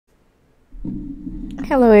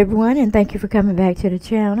Hello everyone, and thank you for coming back to the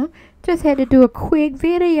channel. Just had to do a quick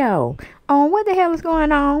video on what the hell is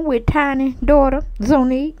going on with tiny daughter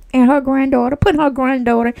Zonnique and her granddaughter, putting her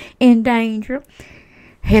granddaughter in danger.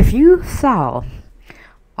 If you saw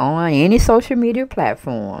on any social media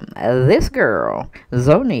platform, this girl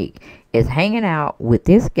Zonnique is hanging out with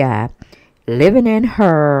this guy living in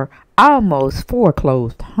her almost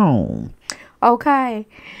foreclosed home. Okay,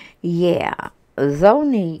 yeah,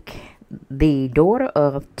 Zonnique, the daughter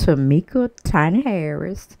of Tamika Tiny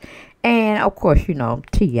Harris, and of course, you know,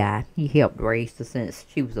 T.I. He helped raise her since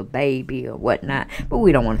she was a baby or whatnot. But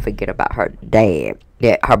we don't want to forget about her dad,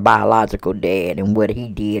 her biological dad, and what he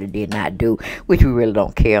did or did not do, which we really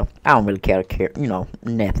don't care. I don't really care, you know,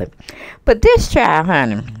 nothing. But this child,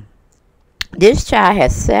 honey, this child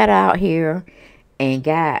has sat out here and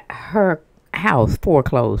got her house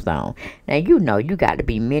foreclosed on. Now, you know, you got to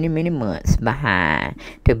be many months behind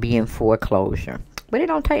to be in foreclosure, but it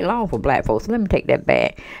don't take long for black folks. Let me take that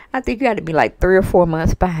back. I think you got to be like 3 or 4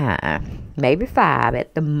 months behind, maybe 5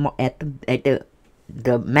 at the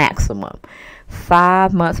maximum.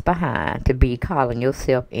 5 months behind to be calling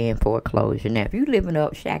yourself in foreclosure. Now, if you living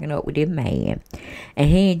up, shacking up with this man and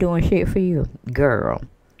he ain't doing shit for you, girl,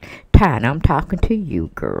 Tiny, I'm talking to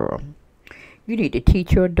you, girl. You need to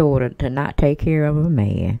teach your daughter to not take care of a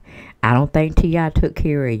man. I don't think T.I. took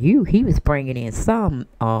care of you. He was bringing in some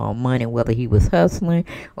money, whether he was hustling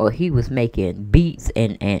or he was making beats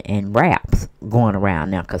and raps going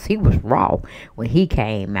around now, because he was raw when he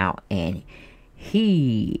came out, and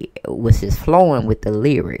he was just flowing with the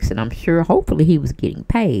lyrics, and I'm sure hopefully he was getting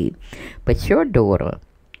paid. But your daughter,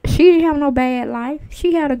 she didn't have no bad life.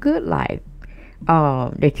 She had a good life.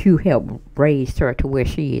 That you helped raise her to where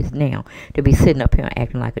she is now, to be sitting up here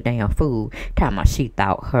acting like a damn fool, talking about she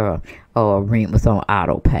thought her rent was on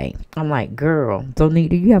auto pay. I'm like, girl, Zonnique,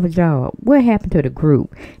 do you have a job? What happened to the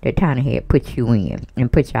group that Tiny had put you in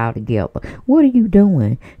and put y'all together? What are you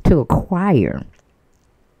doing to acquire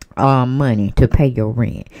money to pay your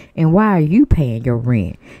rent? And why are you paying your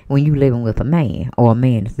rent when you living with a man, or a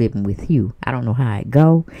man is living with you? I don't know how it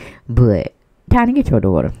go, but Tiny, get your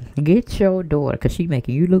daughter. Get your daughter, because she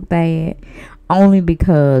making you look bad only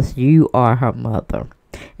because you are her mother.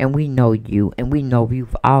 And we know you, and we know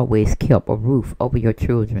you've always kept a roof over your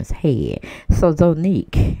children's head. So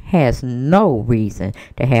Zonnique has no reason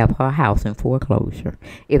to have her house in foreclosure.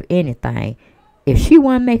 If anything, if she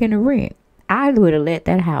wasn't making the rent, I would have let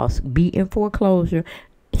that house be in foreclosure.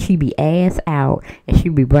 She'd be ass out, and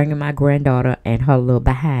she'd be bringing my granddaughter and her little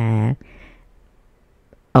behind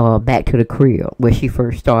back to the crib where she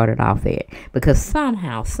first started off at, because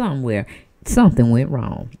somehow, somewhere, something went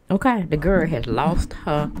wrong. Okay, the girl has lost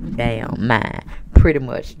her damn mind, pretty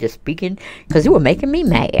much, just speaking, because it was making me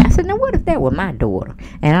mad. I said, now what if that was my daughter,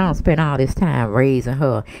 and I don't spend all this time raising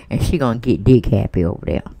her, and she gonna get dick happy over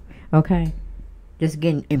there? Okay, just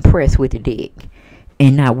getting impressed with the dick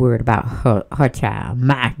and not worried about her child,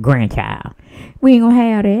 my grandchild. We ain't gonna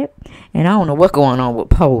have that. And I don't know what's going on with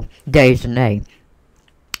poor Dejanay.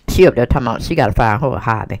 She up there talking about she got to find her a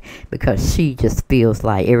hobby, because she just feels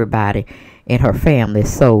like everybody in her family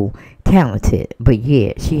is so talented, but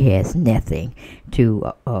yet she has nothing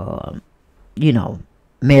to, you know,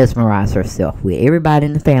 mesmerize herself with. Everybody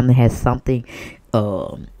in the family has something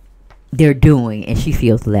they're doing, and she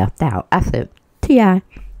feels left out. I said, T.I.,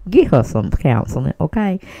 get her some counseling,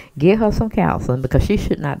 okay? Get her some counseling, because she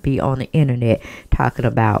should not be on the internet talking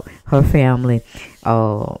about her family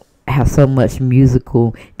have so much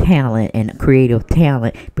musical talent and creative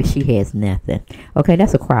talent, but she has nothing. Okay,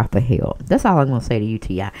 that's a cry for help. That's all I'm gonna say to you,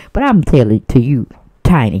 T.I. But I'm telling to you,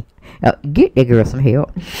 Tiny, get that girl some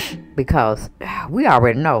help, because we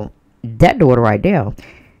already know that daughter right there,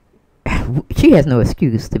 she has no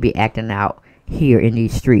excuse to be acting out here in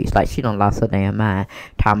these streets like she done lost her damn mind,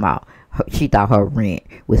 talking about she thought her rent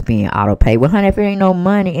was being auto pay. Well, honey, if there ain't no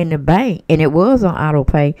money in the bank and it was on auto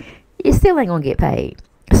pay, it still ain't gonna get paid.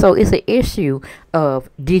 So it's an issue of,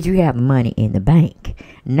 did you have money in the bank,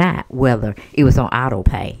 not whether it was on auto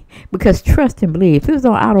pay. Because trust and believe, if it was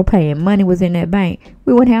on auto pay and money was in that bank,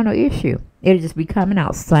 we wouldn't have no issue. It'll just be coming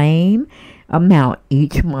out same amount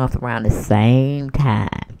each month around the same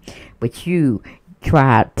time. But you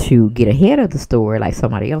tried to get ahead of the story, like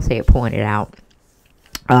somebody else had pointed out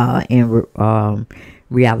in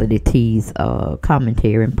Reality T's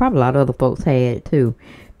commentary, and probably a lot of other folks had it too,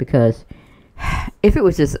 because if it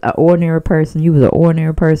was just an ordinary person, you was an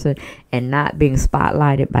ordinary person, and not being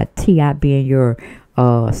spotlighted by T.I. being your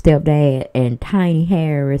stepdad and Tiny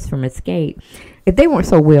Harris from Escape, if they weren't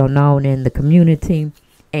so well known in the community,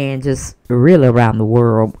 and just really around the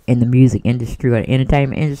world in the music industry or the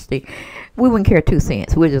entertainment industry, we wouldn't care 2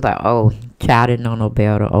 cents. We're just like, oh, child didn't know no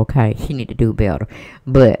better. Okay, she need to do better.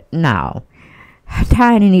 But no,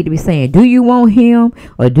 Tiny need to be saying, do you want him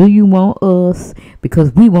or do you want us?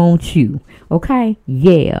 Because we want you. Okay?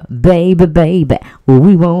 Yeah, baby. Well,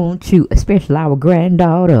 we want you, especially our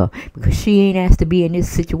granddaughter, because she ain't asked to be in this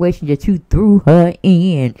situation that you threw her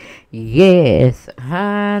in. Yes,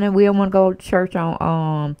 honey, we don't want to go to church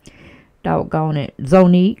on doggone it,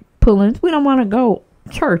 Zonnique, Pullins. We don't want to go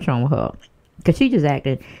church on her because she just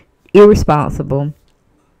acted irresponsible.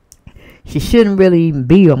 She shouldn't really even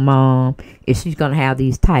be a mom if she's going to have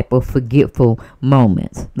these type of forgetful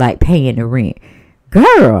moments, like paying the rent.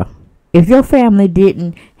 Girl, if your family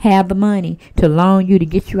didn't have the money to loan you to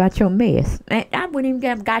get you out your mess, man, I wouldn't even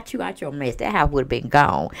have got you out your mess. That house would have been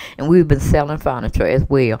gone. And we've been selling furniture as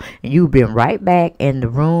well. And you've been right back in the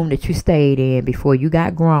room that you stayed in before you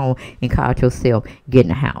got grown and called yourself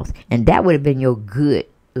getting a house. And that would have been your good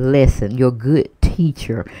lesson, your good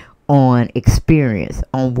teacher on experience,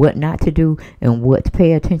 on what not to do and what to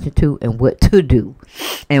pay attention to and what to do.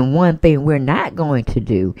 And one thing we're not going to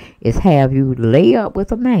do is have you lay up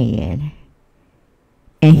with a man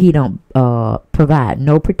and he don't provide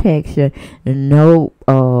no protection, no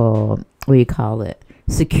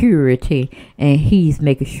security, and he's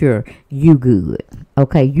making sure you good.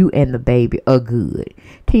 Okay, you and the baby are good.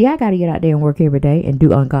 T.I. got to get out there and work every day and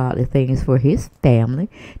do ungodly things for his family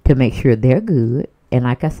to make sure they're good. And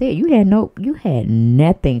like I said, you had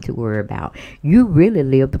nothing to worry about. You really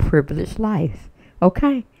lived a privileged life.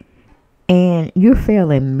 Okay? And you're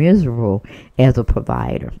feeling miserable as a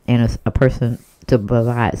provider and a person to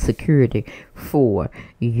provide security for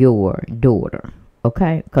your daughter.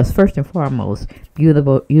 Okay? Because first and foremost, you're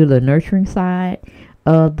the nurturing side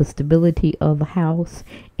of the stability of the house.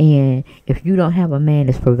 And if you don't have a man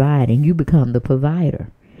that's providing, you become the provider.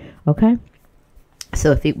 Okay?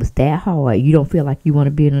 So if it was that hard, you don't feel like you want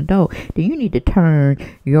to be an adult, then you need to turn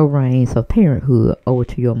your reins of parenthood over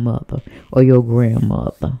to your mother or your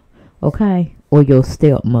grandmother, okay? Or your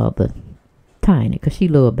stepmother, Tiny, because she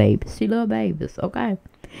love babies. She love babies, okay?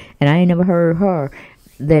 And I ain't never heard her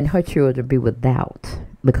letting her children be without,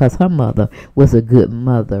 because her mother was a good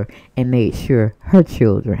mother and made sure her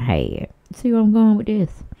children had. See where I'm going with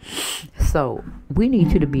this? So we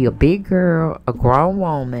need you to be a big girl, a grown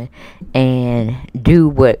woman, and do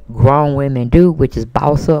what grown women do, which is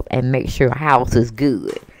boss up and make sure house is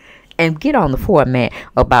good. And get on the format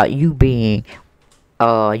about you being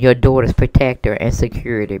your daughter's protector and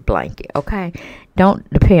security blanket. Okay? Don't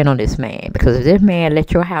depend on this man, because if this man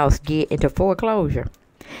let your house get into foreclosure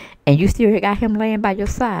and you still got him laying by your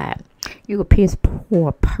side, you a piss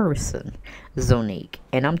poor person, Zonnique.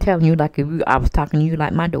 And I'm telling you, like if I was talking to you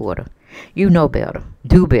like my daughter. You know better.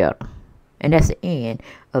 Do better. And that's the end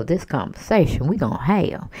of this conversation we gonna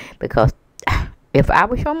have. Because if I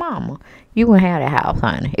was your mama, you wouldn't have that house,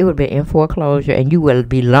 honey. It would be in foreclosure, and you will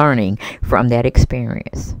be learning from that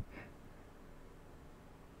experience.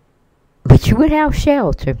 But you would have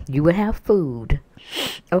shelter. You would have food.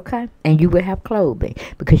 Okay? And you would have clothing.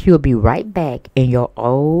 Because you'll be right back in your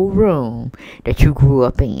old room that you grew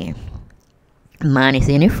up in. Minus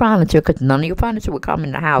any furniture, because none of your furniture would come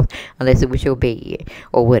in the house unless it was your bed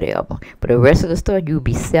or whatever. But the rest of the stuff, you'll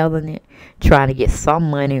be selling it, trying to get some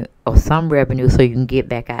money or some revenue so you can get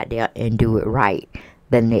back out there and do it right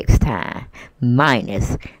the next time.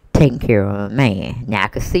 Minus taking care of a man. Now, I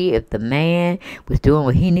could see if the man was doing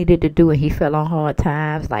what he needed to do and he fell on hard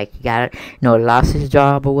times, like he got, lost his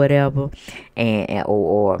job or whatever,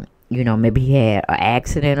 or maybe he had an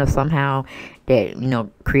accident or somehow that,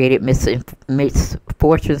 created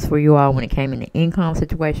misfortunes for you all when it came in the income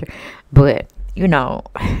situation. But,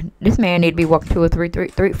 this man need to be working 2 or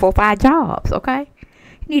 3, 4, 5 jobs, okay?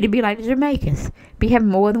 You need to be like the Jamaicans. Be having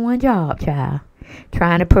more than one job, child.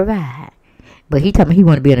 Trying to provide. But he told me he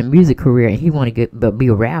want to be in a music career and he want to be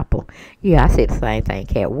a rapper. Yeah, I said the same thing,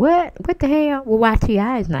 Kat. What? What the hell? Well, why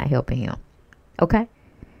T.I. is not helping him? Okay?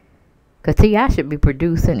 Because T.I. should be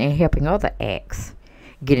producing and helping other acts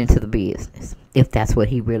get into the business, if that's what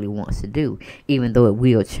he really wants to do, even though it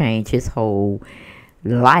will change his whole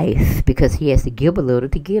life, because he has to give a little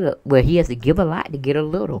to get he has to give a lot to get a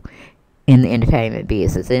little in the entertainment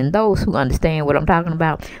business. And those who understand what I'm talking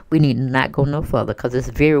about, we need to not go no further, because it's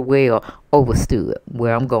very well overstood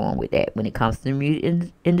where I'm going with that when it comes to the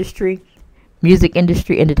music industry,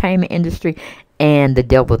 entertainment industry, and the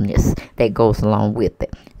devilness that goes along with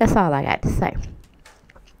it. That's all I got to say.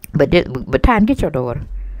 But time, get your daughter.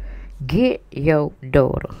 Get your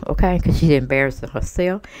daughter, okay? Because she's embarrassing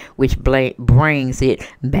herself, which brings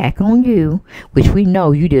it back on you, which we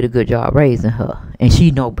know you did a good job raising her, and she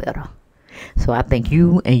know better. So I think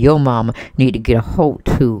you and your mama need to get a hold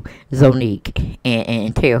to Zonnique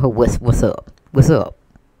and tell her what's up,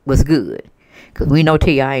 what's good. Because we know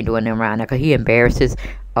T.I. ain't doing them right now, because he embarrasses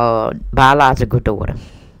biological daughter,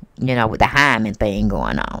 you know, with the hymen thing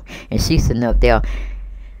going on. And she's sitting up there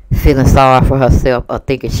feeling sorry for herself or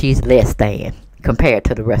thinking she's less than compared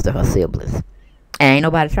to the rest of her siblings. And ain't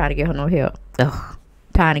nobody trying to get her no help. Ugh.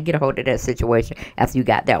 Trying to get a hold of that situation after you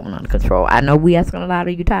got that one under control. I know we asking a lot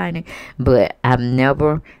of you, Tiny, but I've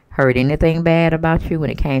never heard anything bad about you when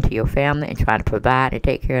it came to your family and trying to provide and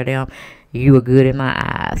take care of them. You were good in my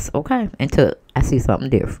eyes, okay? Until I see something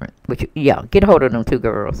different. But yeah, get a hold of them two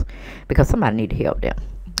girls, because somebody need to help them.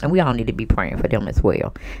 And we all need to be praying for them as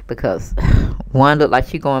well. Because one look like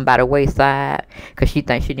she going by the wayside because she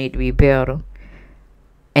thinks she need to be better.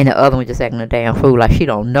 And the other one just acting a damn fool like she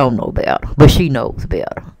don't know no better. But she knows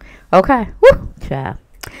better. Okay? Woo! Child.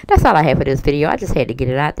 That's all I have for this video. I just had to get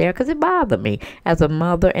it out there because it bothered me. As a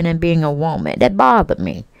mother and then being a woman. That bothered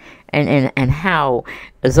me. And how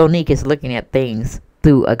Zonnique is looking at things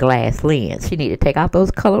through a glass lens. She need to take out those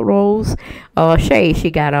color rose shades she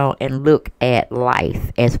got on and look at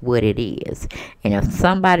life as what it is. And if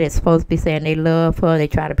somebody is supposed to be saying they love her, they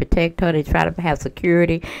try to protect her, they try to have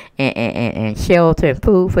security and shelter and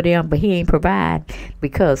food for them, but he ain't provide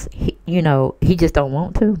because he, you know, he just don't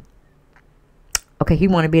want to. Okay, he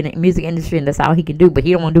want to be in the music industry and that's all he can do, but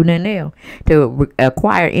he don't want to do nothing else to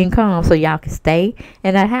acquire income so y'all can stay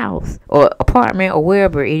in that house or apartment or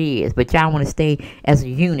wherever it is. But y'all want to stay as a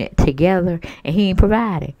unit together and he ain't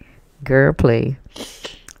providing. Girl, please.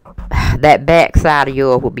 That back side of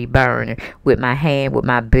yours will be burning with my hand, with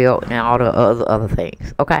my belt, and all the other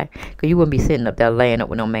things. Okay? Because you wouldn't be sitting up there laying up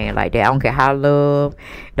with no man like that. I don't care how love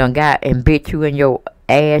done got and bit you in your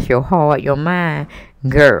ass, your heart, your mind.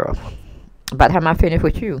 Girl. By the time I finish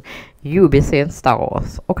with you, you will be seeing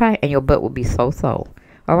stars, okay? And your butt will be so.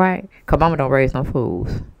 All right? Because mama don't raise no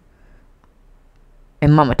fools.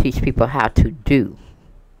 And mama teach people how to do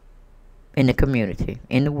in the community,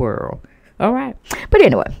 in the world. All right? But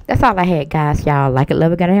anyway, that's all I had, guys. Y'all like it,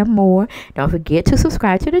 love it, gotta have more. Don't forget to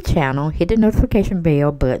subscribe to the channel. Hit the notification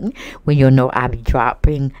bell button when you'll know I'll be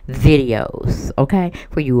dropping videos, okay?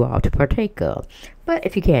 For you all to partake of. But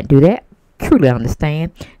if you can't do that, truly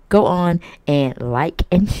understand. Go on and like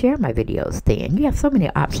and share my videos then. You have so many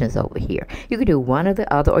options over here. You can do one or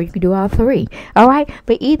the other, or you can do all three. All right?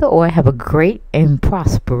 But either or, have a great and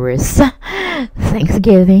prosperous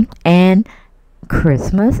Thanksgiving and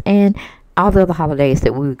Christmas and all the other holidays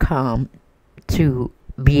that we will come to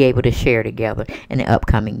be able to share together in the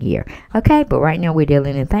upcoming year. Okay? But right now we're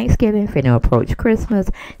dealing in Thanksgiving, finna approach Christmas.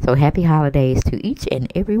 So happy holidays to each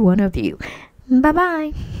and every one of you.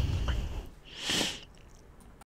 Bye-bye.